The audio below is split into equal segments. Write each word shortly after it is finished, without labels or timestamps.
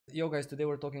Yo guys, today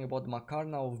we're talking about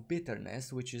Makarna of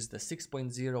Bitterness, which is the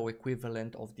 6.0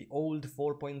 equivalent of the old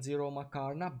 4.0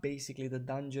 Makarna. Basically the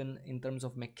dungeon in terms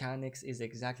of mechanics is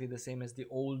exactly the same as the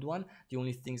old one. The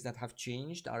only things that have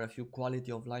changed are a few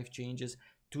quality of life changes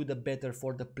to the better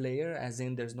for the player, as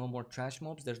in there's no more trash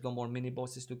mobs, there's no more mini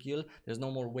bosses to kill, there's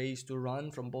no more ways to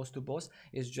run from boss to boss.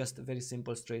 It's just very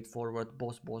simple, straightforward,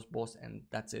 boss, and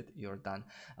that's it, you're done.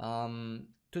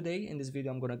 Today in this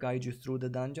video I'm gonna guide you through the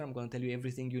dungeon. I'm gonna tell you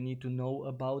everything you need to know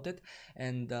about it,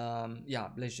 and yeah,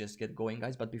 let's just get going,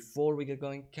 guys. But before we get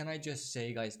going, can I just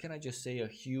say, guys, a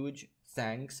huge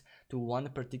thanks to one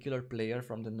particular player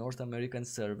from the North American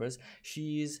servers.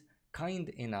 She is kind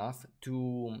enough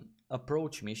to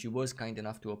approach me. She was kind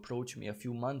enough to approach me a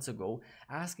few months ago,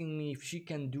 asking me if she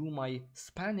can do my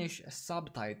Spanish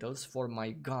subtitles for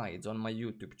my guides on my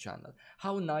YouTube channel.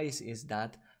 How nice is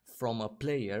that from a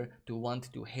player to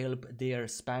want to help their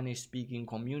Spanish speaking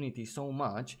community so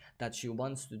much that she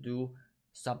wants to do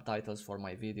subtitles for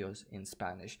my videos in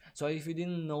Spanish? So if you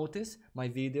didn't notice, my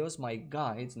videos, my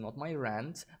guides, not my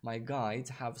rants, my guides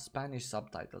have Spanish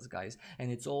subtitles, guys,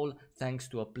 and it's all thanks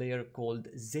to a player called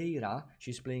Deyla.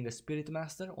 She's playing a Spirit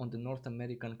Master on the North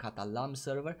American Catalan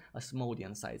server,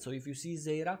 Asmodian side. So if you see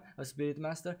Deyla, a Spirit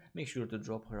Master, make sure to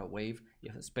drop her a wave,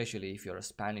 especially if you're a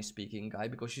Spanish speaking guy,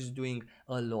 because she's doing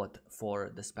a lot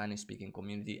for the Spanish speaking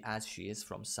community, as she is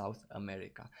from South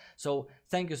America. So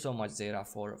thank you so much, Deyla,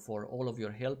 for all of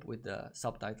your help with the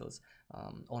subtitles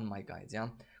on my guides. Yeah,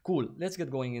 cool. Let's get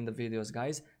going in the videos,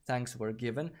 guys. Thanks were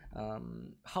given.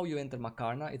 How you enter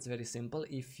Makarna? It's very simple.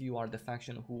 If you are the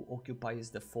faction who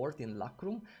occupies the fort in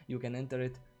Lacrum, you can enter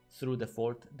it through the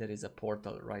fort. There is a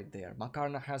portal right there.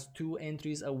 Makarna has 2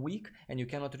 entries a week, and you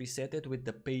cannot reset it with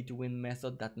the pay to win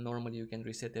method that normally you can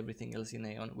reset everything else in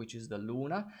AION, which is the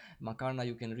Luna. Makarna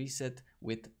you can reset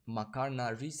with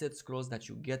Makarna reset scrolls that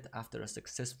you get after a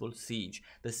successful siege.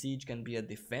 The siege can be a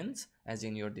defense, as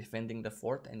in you're defending the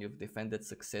fort and you've defended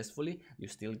successfully, you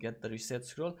still get the reset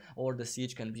scroll, or the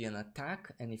siege can be an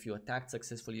attack, and if you attacked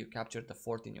successfully, you captured the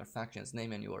fort in your faction's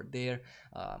name and you are there,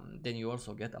 then you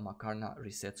also get a Makarna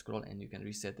reset scroll and you can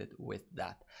reset it with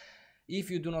that.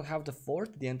 If you do not have the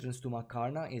fort, the entrance to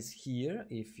Makarna is here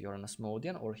if you're an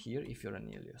Asmodian, or here if you're an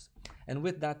Helios. And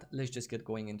with that, let's just get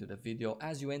going into the video.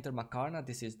 As you enter Makarna,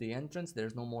 this is the entrance.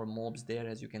 There's no more mobs there,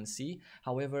 as you can see.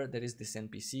 However, there is this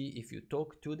NPC. If you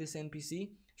talk to this NPC,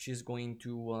 she's going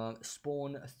to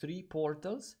spawn 3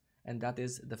 portals, and that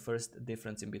is the first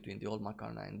difference in between the old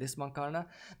Makarna and this Makarna,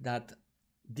 that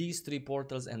these 3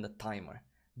 portals and the timer.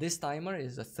 This timer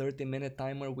is a 30-minute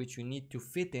timer which you need to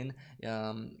fit in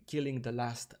killing the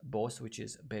last boss, which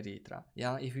is Beritra.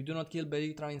 Yeah, if you do not kill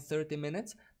Beritra in 30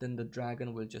 minutes, then the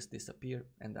dragon will just disappear,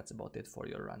 and that's about it for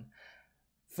your run.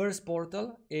 First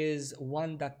portal is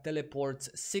one that teleports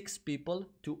 6 people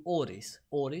to Oris.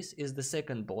 Oris is the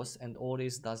second boss, and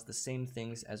Oris does the same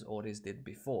things as Oris did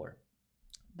before.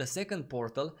 The second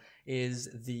portal is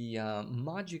the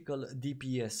magical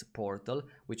DPS portal,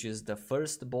 which is the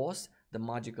first boss, the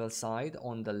magical side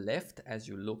on the left as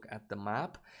you look at the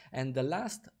map. And the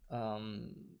last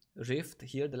rift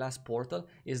here, the last portal,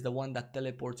 is the one that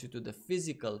teleports you to the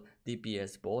physical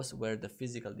DPS boss, where the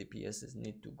physical DPSs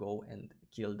need to go and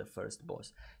kill the first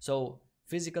boss. So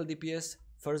physical DPS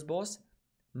first boss,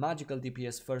 magical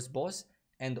DPS first boss,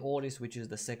 and Oris, which is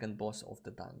the second boss of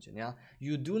the dungeon. Yeah,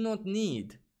 you do not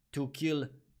need to kill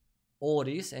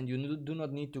Oris, and you do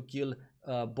not need to kill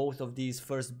both of these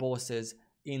first bosses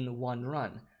in one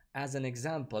run. As an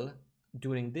example,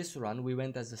 during this run we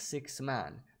went as a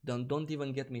 6-man. Don't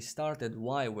even get me started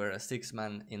why we're a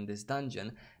 6-man in this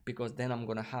dungeon, because then I'm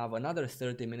gonna have another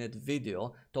 30-minute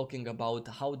video talking about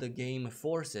how the game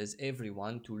forces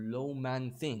everyone to low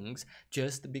man things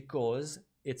just because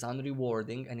it's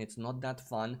unrewarding and it's not that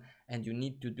fun, and you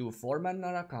need to do 4-man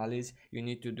Narakalis, you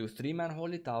need to do 3-man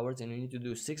Holy Towers, and you need to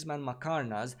do 6-man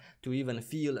Makarnas to even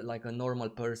feel like a normal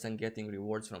person getting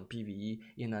rewards from PvE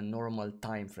in a normal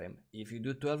time frame. If you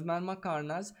do 12-man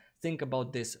Makarnas, think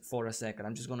about this for a second.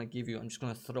 I'm just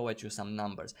gonna throw at you some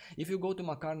numbers. If you go to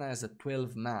Makarna as a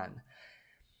 12-man,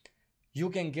 you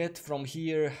can get from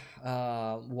here,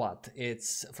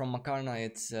 it's from Makarna,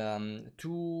 it's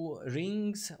 2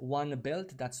 rings, 1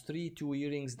 belt, that's 3, 2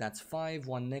 earrings, that's 5,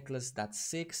 1 necklace, that's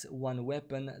 6, 1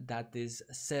 weapon, that is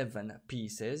 7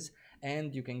 pieces,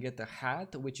 and you can get a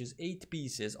hat, which is 8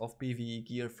 pieces of PvE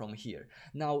gear from here.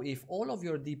 Now, if all of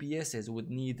your DPSs would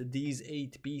need these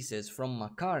 8 pieces from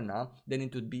Makarna, then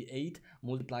it would be 8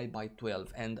 multiplied by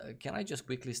 12. And can I just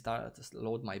quickly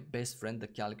load my best friend, the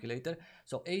calculator?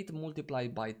 So 8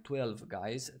 multiplied by 12,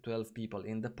 guys, 12 people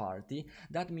in the party.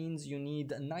 That means you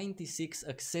need 96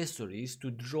 accessories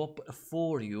to drop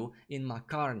for you in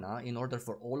Makarna in order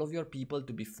for all of your people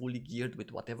to be fully geared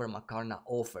with whatever Makarna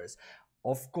offers.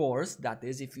 Of course, that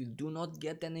is if you do not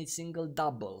get any single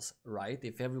doubles, right?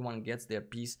 If everyone gets their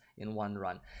piece in one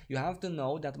run. You have to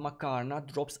know that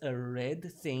Makarna drops a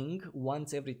red thing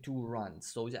once every 2 runs.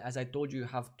 So as I told you, you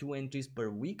have 2 entries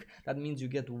per week. That means you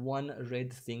get 1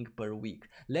 red thing per week.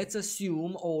 Let's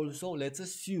assume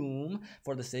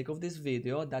for the sake of this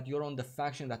video that you're on the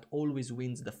faction that always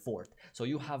wins the fort. So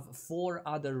you have 4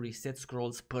 other reset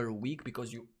scrolls per week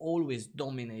because you always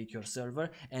dominate your server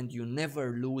and you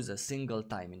never lose a single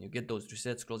time, and you get those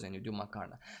reset scrolls and you do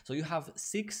Makarna. So you have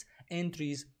 6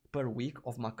 entries per week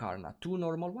of Makarna, 2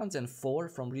 normal ones and 4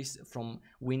 from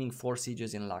winning 4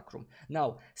 sieges in Lacrum.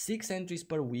 Now 6 entries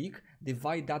per week,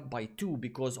 divide that by 2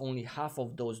 because only half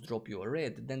of those drop you a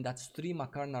red, then that's 3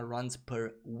 Makarna runs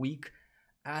per week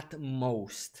at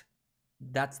most.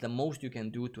 That's the most you can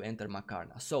do to enter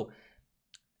Makarna. So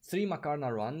 3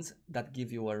 Makarna runs that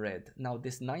give you a red. Now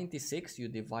this 96 you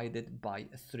divide it by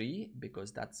 3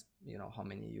 because that's, you know, how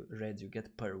many reds you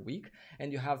get per week,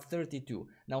 and you have 32.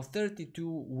 Now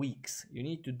 32 weeks. You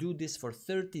need to do this for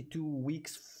 32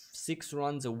 weeks, 6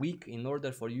 runs a week in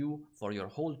order for your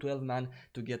whole 12 man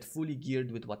to get fully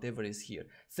geared with whatever is here.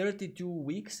 32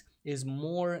 weeks is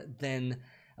more than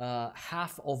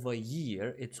half of a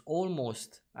year. It's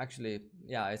almost, actually,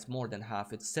 yeah, it's more than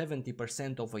half. It's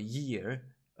 70% of a year,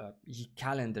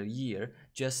 calendar year,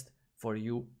 just for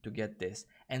you to get this.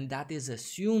 And that is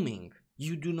assuming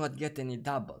you do not get any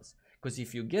doubles. Because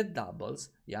if you get doubles,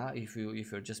 yeah, if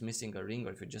you're just missing a ring,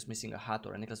 or if you're just missing a hat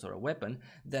or a necklace or a weapon,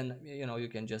 then, you know, you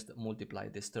can just multiply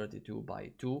this 32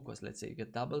 by 2, because let's say you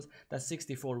get doubles, that's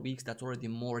 64 weeks. That's already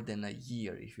more than a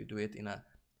year if you do it in a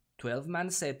 12-man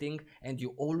setting and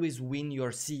you always win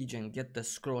your siege and get the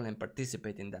scroll and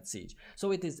participate in that siege.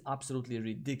 So it is absolutely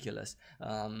ridiculous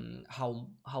how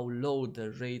low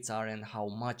the rates are and how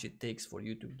much it takes for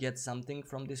you to get something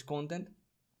from this content.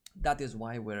 That is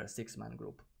why we're a 6-man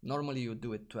group. Normally you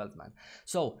do it 12-man.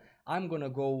 So I'm gonna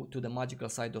go to the magical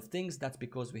side of things. That's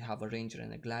because we have a ranger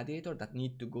and a gladiator that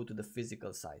need to go to the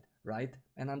physical side, right?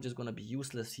 And I'm just gonna be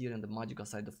useless here in the magical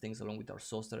side of things along with our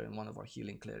sorcerer and one of our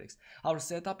healing clerics. Our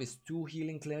setup is 2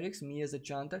 healing clerics, me as a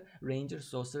chanter, ranger,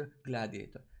 sorcerer,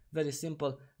 gladiator. Very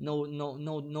simple,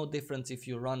 no difference if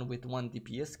you run with 1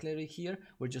 DPS cleric here.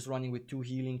 We're just running with 2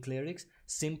 healing clerics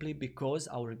simply because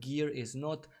our gear is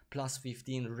not plus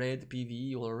 15 red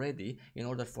PvE already in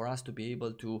order for us to be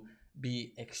able to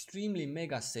be extremely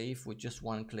mega safe with just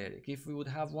 1 cleric. If we would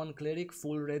have 1 cleric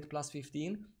full red plus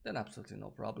 15, then absolutely no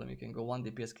problem. You can go 1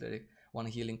 DPS cleric, 1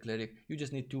 healing cleric. You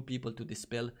just need 2 people to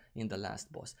dispel in the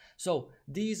last boss. So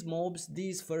these mobs,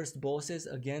 these first bosses,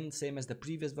 again, same as the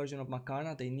previous version of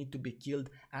Makarna, they need to be killed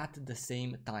at the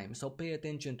same time. So pay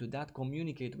attention to that,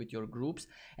 communicate with your groups,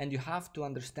 and you have to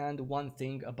understand one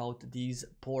thing about these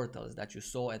portals that you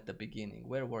saw at the beginning.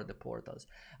 Where were the portals?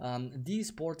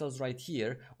 These portals right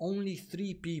here, only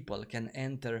 3 people can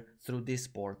enter through this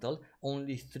portal,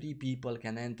 only 3 people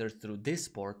can enter through this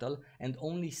portal, and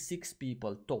only 6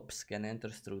 people tops can enter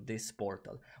through this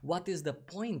portal. What is the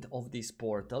point of these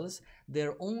portals?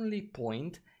 Their only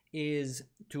point is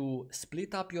to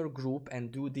split up your group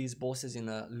and do these bosses in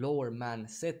a lower man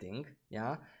setting,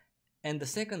 yeah. And the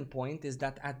second point is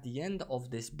that at the end of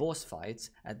these boss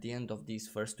fights, at the end of these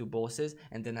first 2 bosses,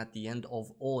 and then at the end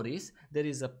of Oris, there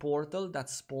is a portal that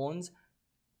spawns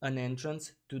an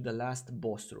entrance to the last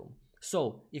boss room.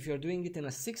 So if you're doing it in a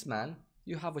 6-man,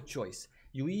 you have a choice.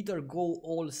 You either go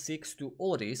all 6 to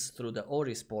Oris through the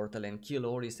Oris portal and kill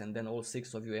Oris, and then all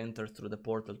 6 of you enter through the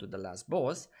portal to the last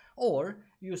boss, or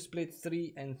you split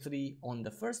 3 and 3 on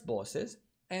the first bosses,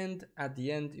 and at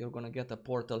the end you're gonna get a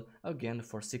portal again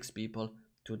for 6 people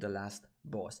to the last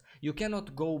boss. You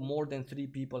cannot go more than 3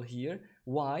 people here.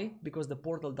 Why? Because the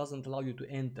portal doesn't allow you to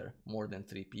enter more than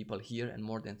 3 people here and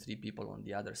more than 3 people on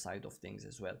the other side of things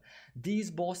as well. These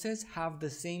bosses have the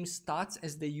same stats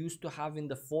as they used to have in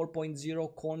the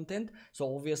 4.0 content,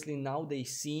 so obviously now they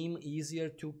seem easier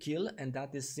to kill, and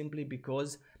that is simply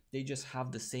because they just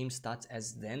have the same stats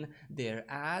as then. Their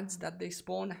ads that they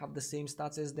spawn have the same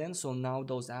stats as then, so now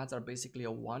those ads are basically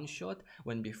a one-shot,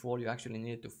 when before you actually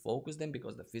needed to focus them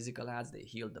because the physical ads, they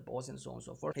healed the boss and so on and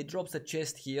so forth. It drops a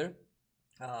chest here.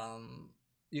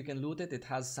 you can loot it. It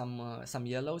has some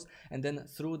yellows, and then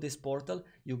through this portal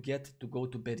you get to go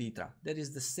to Beritra. There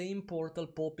is the same portal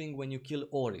popping when you kill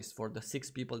Oris, for the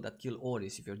 6 people that kill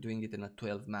Oris if you're doing it in a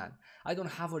 12 man. I don't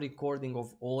have a recording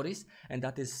of Oris, and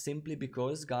that is simply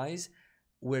because, guys,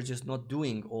 we're just not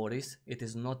doing Oris. It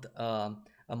is not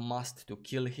a must to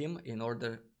kill him in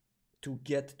order to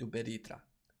get to Beritra.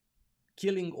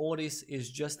 Killing Oris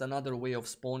is just another way of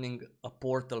spawning a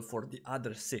portal for the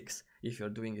other 6 if you're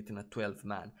doing it in a 12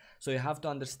 man. So you have to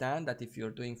understand that if you're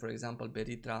doing, for example,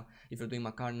 Beritra, if you're doing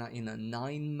Makarna in a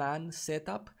 9 man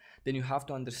setup, then you have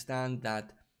to understand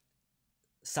that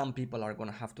some people are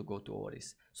gonna have to go to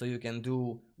Oris. So you can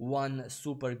do one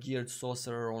super geared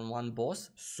sorcerer on one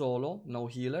boss, solo, no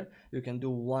healer. You can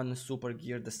do one super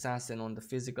geared assassin on the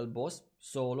physical boss,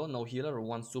 solo, no healer, or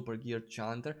one super geared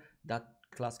chanter. That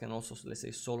class can also, let's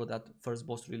say, solo that first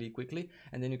boss really quickly,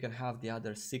 and then you can have the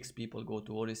other 6 people go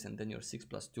to Oris, and then your 6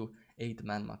 + 2, 8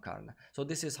 man Makarna. So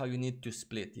this is how you need to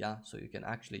split, yeah, so you can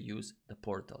actually use the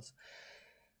portals.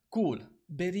 Cool.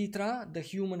 Beritra, the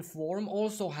human form,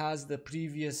 also has the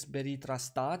previous Beritra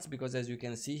stats, because as you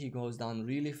can see, he goes down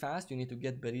really fast. You need to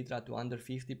get Beritra to under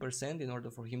 50% in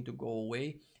order for him to go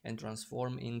away and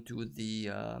transform into the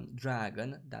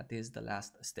dragon. That is the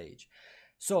last stage.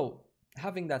 So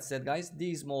having that said, guys,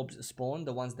 these mobs spawn,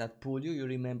 the ones that pull you. You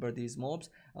remember these mobs.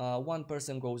 One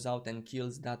person goes out and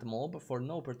kills that mob for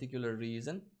no particular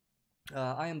reason.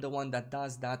 I am the one that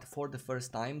does that for the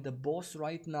first time. The boss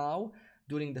right now,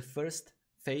 during the first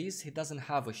phase, he doesn't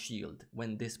have a shield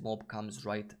when this mob comes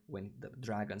right when the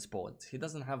dragon spawns. He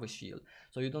doesn't have a shield,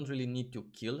 so you don't really need to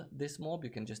kill this mob.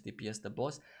 You can just DPS the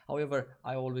boss. However,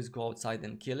 I always go outside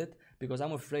and kill it, because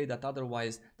I'm afraid that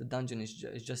otherwise the dungeon is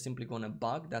just simply gonna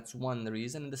bug. That's one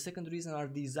reason. And the second reason are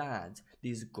these ads,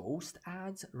 these ghost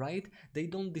ads, right? They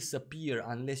don't disappear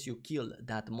unless you kill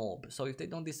that mob. So if they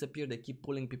don't disappear, they keep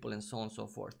pulling people and so on and so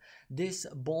forth. This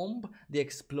bomb, the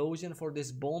explosion for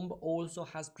this bomb, also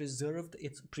has preserved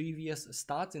its previous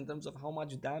stats in terms of how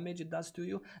much damage it does to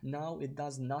you. Now it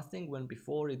does nothing, when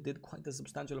before it did quite a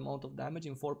substantial amount of damage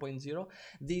in 4.0.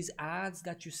 These ads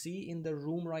that you see in the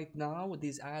room right now,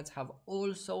 these ads have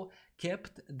also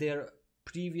kept their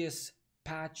previous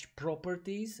patch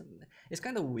properties. It's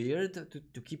kind of weird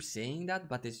to keep saying that,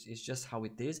 but it's just how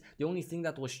it is. The only thing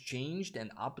that was changed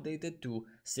and updated to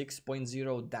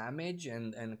 6.0 damage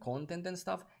and content and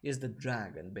stuff is the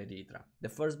dragon Beritra. The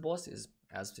first boss is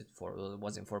as it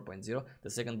was in 4.0. The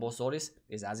second boss Oris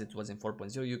is as it was in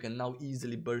 4.0. You can now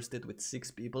easily burst it with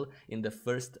 6 people in the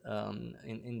first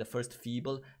in the first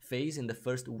feeble phase, in the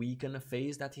first weaken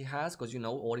phase that he has, because you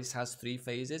know Oris has 3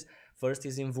 phases. First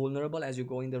he's invulnerable as you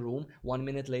go in the room. 1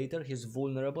 minute later he's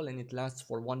vulnerable and it lasts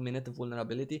for 1 minute of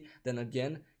vulnerability. Then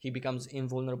again he becomes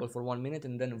invulnerable for 1 minute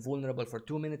and then vulnerable for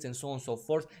 2 minutes and so on and so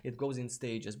forth. It goes in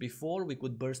stages. Before we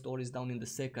could burst Oris down in the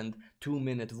second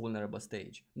 2-minute vulnerable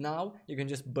stage. Now you can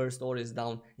just burst Oris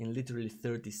down in literally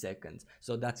 30 seconds.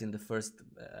 So that's in the first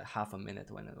half a minute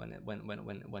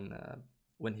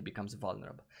when he becomes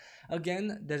vulnerable.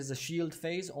 Again, there's a shield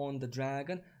phase on the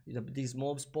dragon. These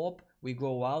mobs pop, we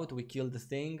go out, we kill the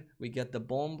thing, we get the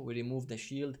bomb, we remove the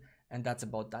shield, and that's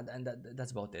about that. And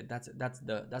that's about it.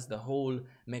 That's the whole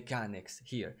mechanics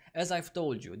here. As I've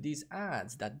told you, these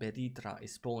ads that Beritra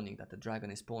is spawning, that the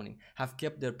dragon is spawning, have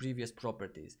kept their previous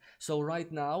properties. So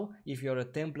right now, if you're a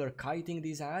Templar kiting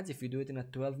these ads, if you do it in a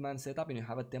 12-man setup and you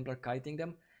have a Templar kiting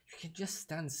them, you can just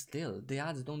stand still. The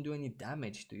ads don't do any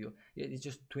damage to you. It's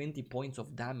just 20 points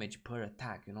of damage per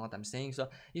attack, you know what I'm saying? So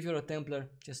if you're a Templar,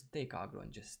 just take aggro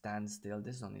and just stand still.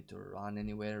 There's no need to run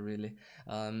anywhere really.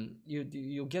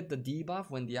 You get the debuff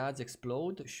when the ads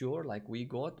explode, sure, like we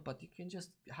got, but you can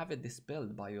just have it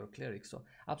dispelled by your cleric, so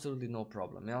absolutely no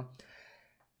problem, yeah?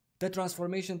 The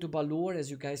transformation to Balur,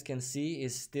 as you guys can see,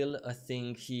 is still a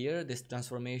thing here. This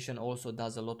transformation also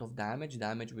does a lot of damage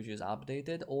which is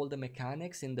updated. All the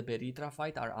mechanics in the Beritra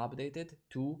fight are updated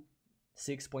to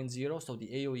 6.0, so the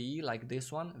AoE, like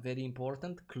this one, very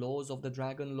important. Claws of the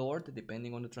Dragon Lord,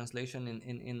 depending on the translation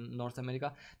in North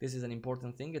America. This is an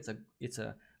important thing. It's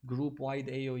a group-wide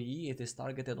AoE. It is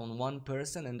targeted on one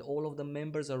person and all of the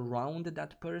members around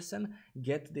that person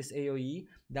get this AoE.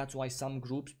 That's why some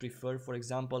groups prefer, for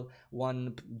example,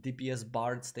 one DPS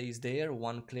bard stays there,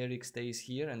 one cleric stays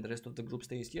here, and the rest of the group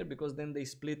stays here, because then they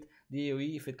split the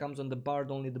AoE. If it comes on the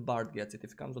bard, only the bard gets it.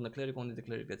 If it comes on the cleric, only the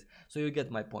cleric gets it. So you get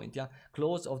my point, yeah?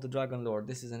 Claws of the Dragon Lord.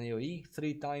 This is an AoE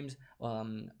 3 times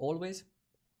always.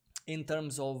 In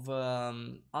terms of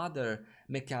other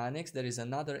mechanics, there is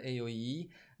another AoE.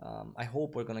 I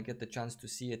hope we're gonna get the chance to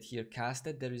see it here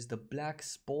casted. There is the black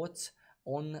spots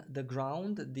on the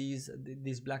ground.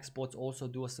 These black spots also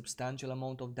do a substantial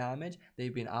amount of damage.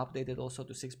 They've been updated also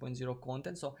to 6.0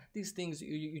 content, so these things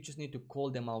you just need to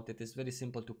call them out. It is very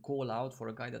simple to call out for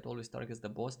a guy that always targets the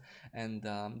boss, and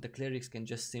the clerics can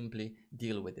just simply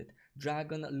deal with it.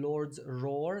 Dragon Lord's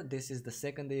Roar, this is the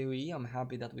second AoE. I'm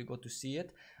happy that we got to see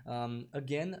it.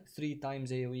 Again, 3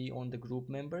 times AoE on the group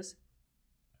members,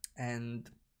 and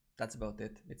that's about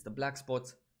it. It's the black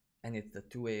spots and it's the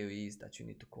 2 AoEs that you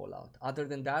need to call out. Other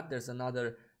than that, there's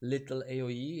another little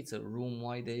AoE. It's a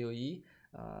room-wide AoE.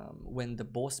 When the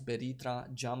boss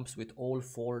Beritra jumps with all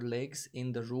 4 legs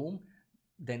in the room,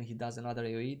 then he does another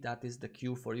AoE. That is the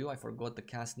cue for you. I forgot the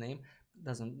cast name.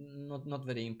 Not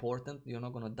very important. You're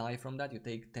not gonna die from that. You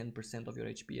take 10% of your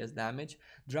HP as damage.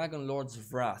 Dragon Lord's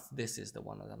Wrath, this is the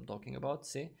one that I'm talking about.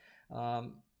 See,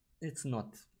 it's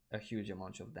not a huge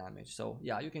amount of damage, so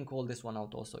yeah, you can call this one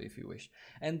out also if you wish.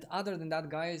 And other than that,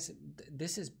 guys,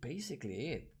 this is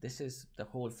basically it. This is the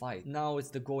whole fight. Now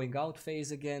it's the going out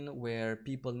phase again, where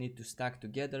people need to stack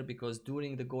together, because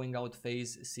during the going out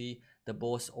phase, see, the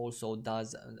boss also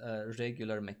does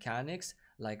regular mechanics,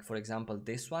 like for example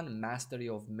this one, Mastery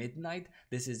of Midnight.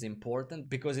 This is important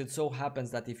because it so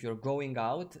happens that if you're going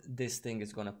out, this thing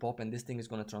is gonna pop, and this thing is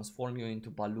gonna transform you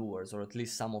into Balurs, or at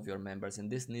least some of your members, and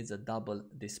this needs a double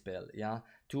dispel. Yeah,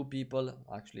 2 people,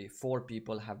 actually 4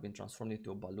 people have been transformed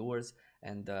into Balurs,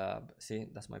 and see,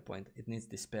 that's my point, it needs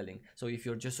dispelling. So if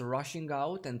you're just rushing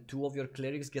out and 2 of your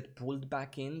clerics get pulled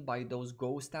back in by those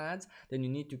ghost ads, then you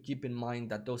need to keep in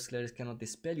mind that those clerics cannot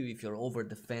dispel you if you're over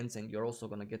the fence, and you're also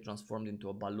gonna get transformed into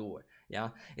a Balur. Yeah,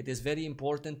 it is very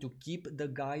important to keep the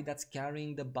guy that's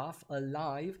carrying the buff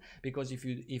alive, because if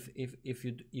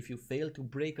you fail to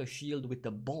break a shield with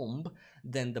a bomb,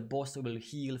 then the boss will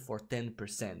heal for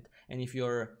 10%. And if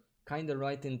you're kind of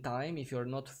right in time, if you're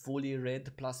not fully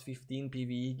red plus 15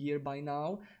 PvE gear by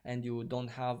now, and you don't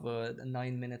have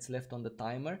 9 minutes left on the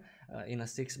timer in a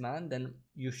 6-man, then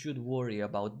you should worry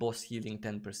about boss healing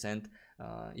 10%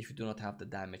 if you do not have the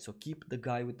damage. So keep the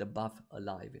guy with the buff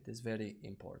alive. It is very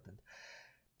important.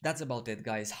 That's about it,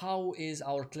 guys. How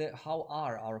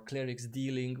are our clerics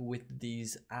dealing with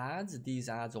these ads? These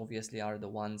ads obviously are the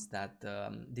ones that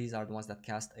these are the ones that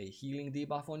cast a healing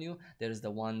debuff on you. There's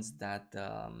the ones that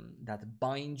that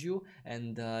bind you,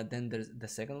 and then there's the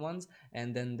second ones,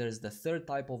 and then there's the third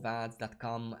type of ads that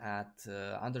come at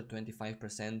under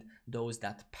 25%, those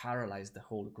that paralyze the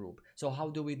whole group. So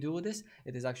how do we do this?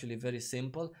 It is actually very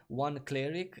simple. One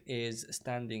cleric is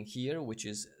standing here, which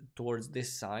is towards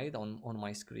this side on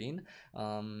my screen,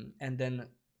 and then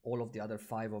all of the other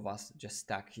 5 of us just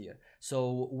stack here.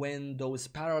 So when those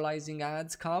paralyzing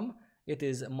ads come, it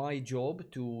is my job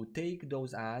to take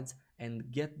those ads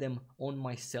and get them on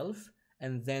myself,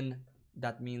 and then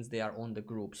that means they are on the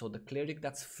group. So the cleric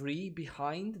that's free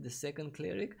behind the second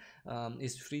cleric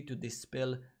is free to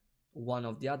dispel one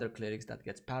of the other clerics that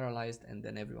gets paralyzed, and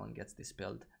then everyone gets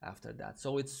dispelled after that.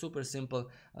 So it's super simple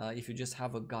if you just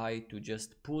have a guy to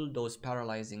just pull those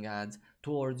paralyzing ads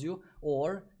towards you,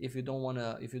 or if you don't want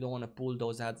to pull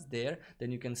those ads there,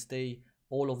 then you can stay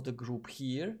all of the group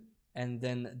here, and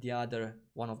then the other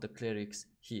one of the clerics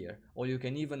here, or you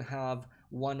can even have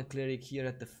one cleric here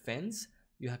at the fence.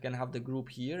 You can have the group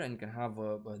here, and you can have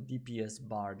a DPS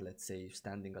bard, let's say,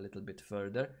 standing a little bit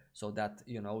further, so that,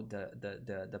 you know,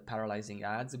 the paralyzing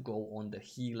ads go on the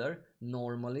healer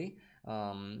normally,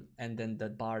 and then the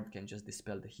bard can just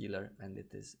dispel the healer, and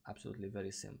it is absolutely very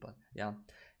simple. Yeah,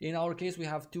 in our case we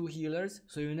have 2 healers,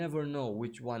 so you never know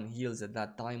which one heals at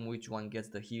that time, which one gets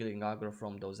the healing aggro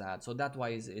from those ads. So that why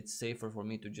it's safer for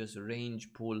me to just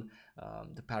range pull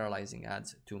the paralyzing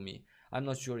ads to me. I'm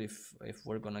not sure if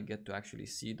we're gonna get to actually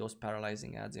see those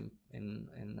paralyzing ads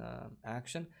in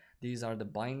action. These are the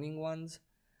binding ones,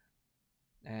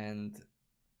 and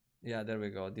yeah, there we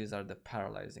go. These are the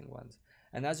paralyzing ones,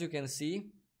 and as you can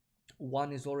see,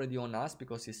 one is already on us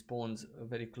because he spawns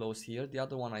very close here. The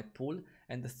other one I pull,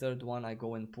 and the third one I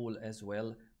go and pull as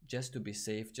well, just to be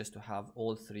safe, just to have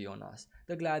all 3 on us.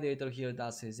 The gladiator here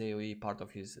does his AoE, part of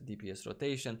his DPS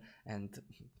rotation, and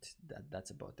that's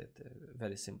about it.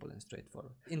 Very simple and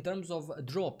straightforward. In terms of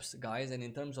drops, guys, and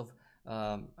in terms of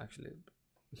actually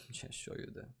just show you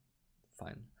the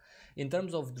fine. In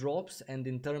terms of drops and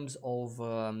in terms of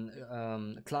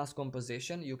class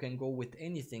composition, you can go with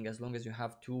anything as long as you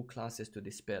have 2 classes to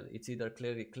dispel. It's either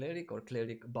cleric cleric or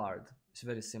cleric bard. It's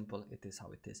very simple. It is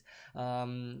how it is.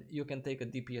 You can take a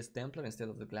DPS Templar instead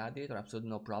of the Gladiator. Absolutely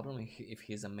no problem if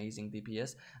he's amazing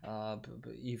DPS.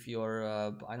 If you're,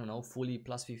 I don't know, fully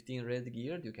plus 15 red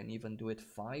geared, you can even do it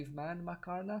 5-man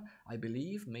Makarna, I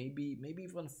believe. Maybe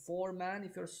even 4-man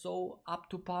if you're so up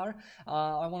to par.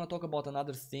 I want to talk about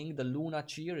another thing. The Luna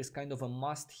Cheer is kind of a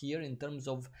must here in terms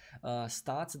of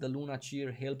stats. The Luna Cheer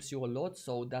helps you a lot,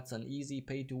 so that's an easy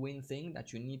pay to win thing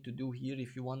that you need to do here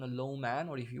if you want a low man,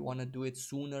 or if you want to do it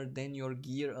sooner than your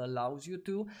gear allows you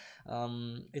to.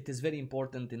 It is very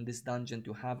important in this dungeon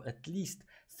to have at least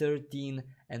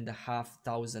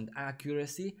 13,500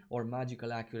 accuracy or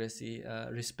magical accuracy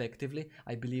respectively.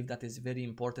 I believe that is very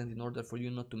important in order for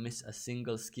you not to miss a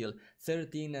single skill.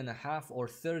 13.5 or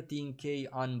 13k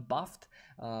unbuffed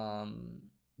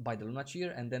by the Luna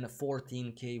Cheer, and then a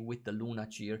 14k with the Luna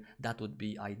Cheer. That would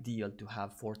be ideal to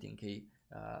have 14k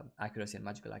accuracy and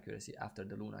magical accuracy after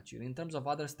the Luna Cheer. In terms of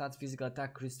other stats, physical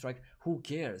attack, crit strike, who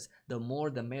cares? The more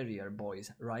the merrier, boys,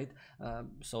 right?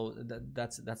 So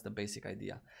that's the basic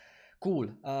idea. Cool.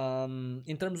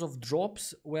 In terms of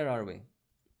drops, where are we?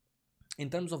 In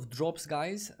terms of drops,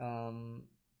 guys,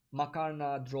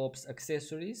 Makarna drops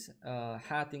accessories,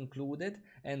 hat included,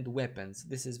 and weapons.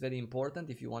 This is very important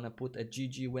if you want to put a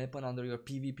GG weapon under your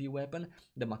PvP weapon.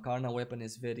 The Makarna weapon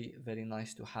is very, very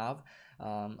nice to have.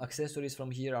 Accessories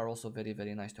from here are also very,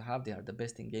 very nice to have. They are the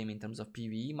best in game in terms of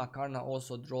PvE. Makarna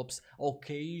also drops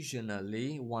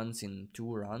occasionally, once in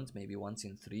 2 runs, maybe once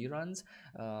in 3 runs.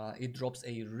 It drops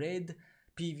a red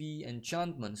PvE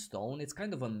enchantment stone. It's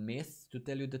kind of a myth, to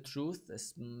tell you the truth.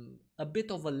 It's a bit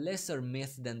of a lesser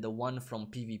myth than the one from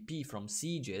PvP, from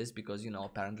sieges, because, you know,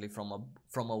 apparently from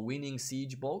a winning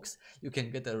siege box you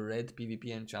can get a red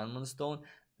PvP enchantment stone.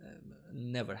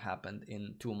 Never happened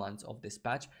in 2 months of this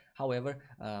patch. However,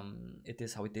 it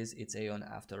is how it is. It's AION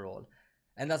after all.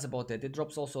 And that's about it. It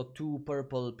drops also 2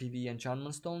 purple PvE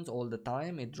enchantment stones all the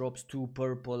time. It drops 2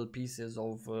 purple pieces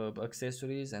of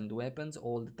accessories and weapons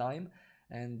all the time.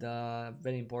 And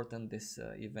very important, this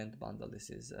event bundle. This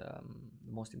is the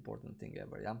most important thing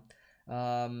ever, yeah?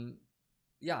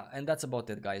 Yeah, and that's about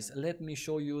it, guys. Let me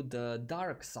show you the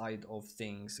dark side of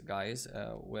things, guys.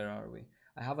 Where are we?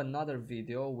 I have another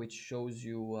video which shows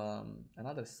you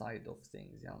another side of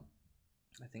things, yeah?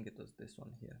 I think it was this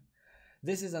one here.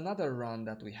 This is another run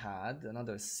that we had,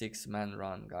 another 6-man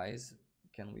run, guys.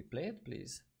 Can we play it,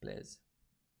 please? Please.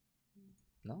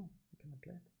 No? We cannot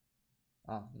play it.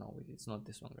 Ah, no, it's not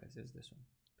this one, guys. It's this one.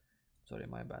 Sorry,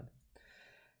 my bad.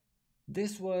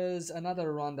 This was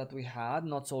another run that we had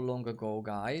not so long ago,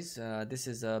 guys. This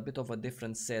is a bit of a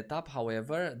different setup.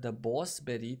 However, the boss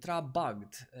Beritra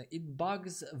bugged. It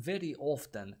bugs very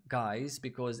often, guys,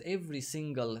 because every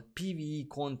single PvE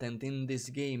content in this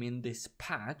game, in this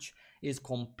patch, is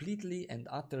completely and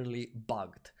utterly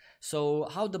bugged. So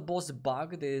how the boss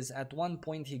bugged is, at one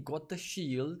point he got the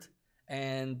shield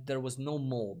and there was no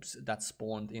mobs that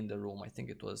spawned in the room. I think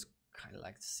it was kind of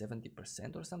like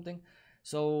 70% or something.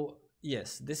 So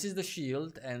yes, this is the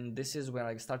shield, and this is where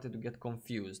I started to get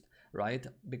confused, right?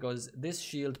 Because this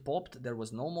shield popped, there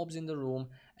was no mobs in the room,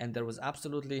 and there was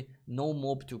absolutely no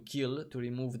mob to kill to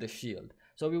remove the shield.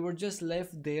 So we were just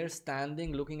left there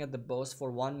standing looking at the boss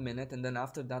for 1 minute, and then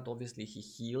after that obviously he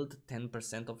healed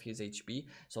 10% of his HP,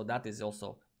 so that is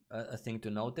also a thing to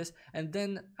notice. And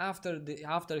then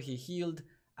after he healed,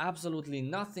 absolutely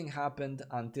nothing happened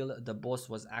until the boss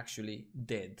was actually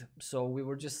dead. So we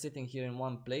were just sitting here in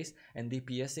one place and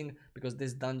DPSing, because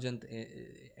this dungeon,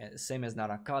 same as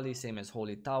Narakali, same as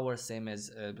Holy Tower, same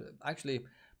as actually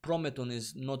Prometon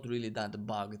is not really that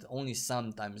bugged, only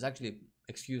sometimes. Actually,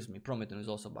 excuse me, Prometon is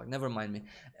also bugged, never mind me.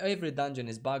 Every dungeon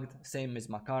is bugged, same as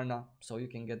Makarna, so you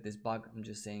can get this bug. I'm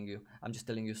just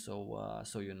telling you so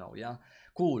so you know, yeah?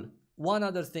 Cool. One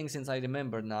other thing, since I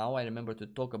remember now, I remember to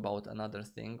talk about another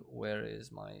thing. Where is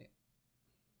my...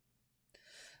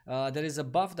 there is a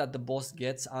buff that the boss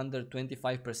gets under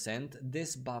 25%.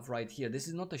 This buff right here, this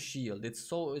is not a shield. It's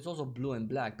also blue and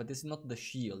black, but this is not the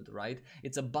shield, right?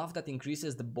 It's a buff that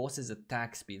increases the boss's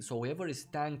attack speed. So whoever is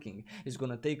tanking is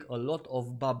gonna take a lot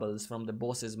of bubbles from the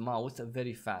boss's mouth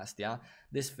very fast, yeah?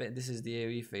 This is the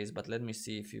AoE phase, but let me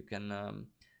see if you can,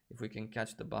 if we can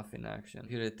catch the buff in action.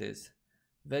 Here it is.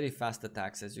 Very fast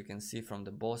attacks, as you can see from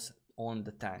the boss on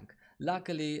the tank.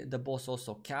 Luckily, the boss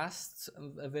also casts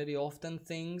very often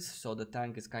things, so the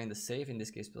tank is kind of safe. In this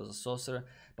case, it was a sorcerer.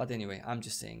 But anyway, I'm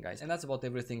just saying, guys. And that's about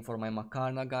everything for my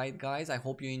Makarna guide, guys. I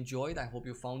hope you enjoyed. I hope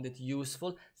you found it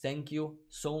useful. Thank you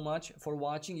so much for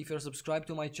watching. If you're subscribed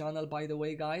to my channel, by the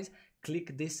way, guys,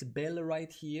 click this bell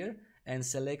right here and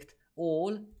select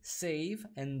all, save,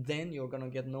 and then you're gonna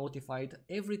get notified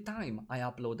every time I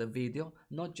upload a video,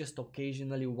 not just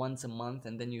occasionally once a month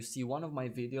and then you see one of my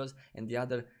videos and the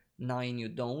other 9 you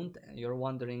don't, and you're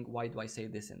wondering why do I say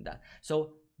this and that.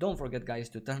 So don't forget, guys,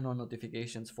 to turn on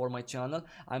notifications for my channel.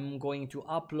 I'm going to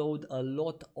upload a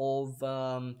lot of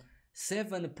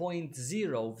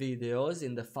 7.0 videos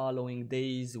in the following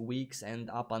days, weeks, and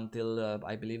up until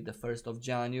I believe the 1st of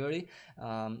January.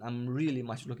 I'm really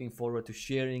much looking forward to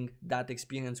sharing that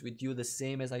experience with you, the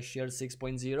same as I shared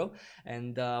 6.0.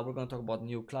 And we're going to talk about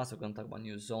new class, we're going to talk about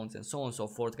new zones, and so on and so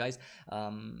forth, guys.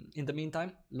 In the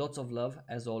meantime, lots of love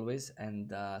as always,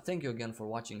 and thank you again for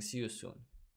watching. See you soon.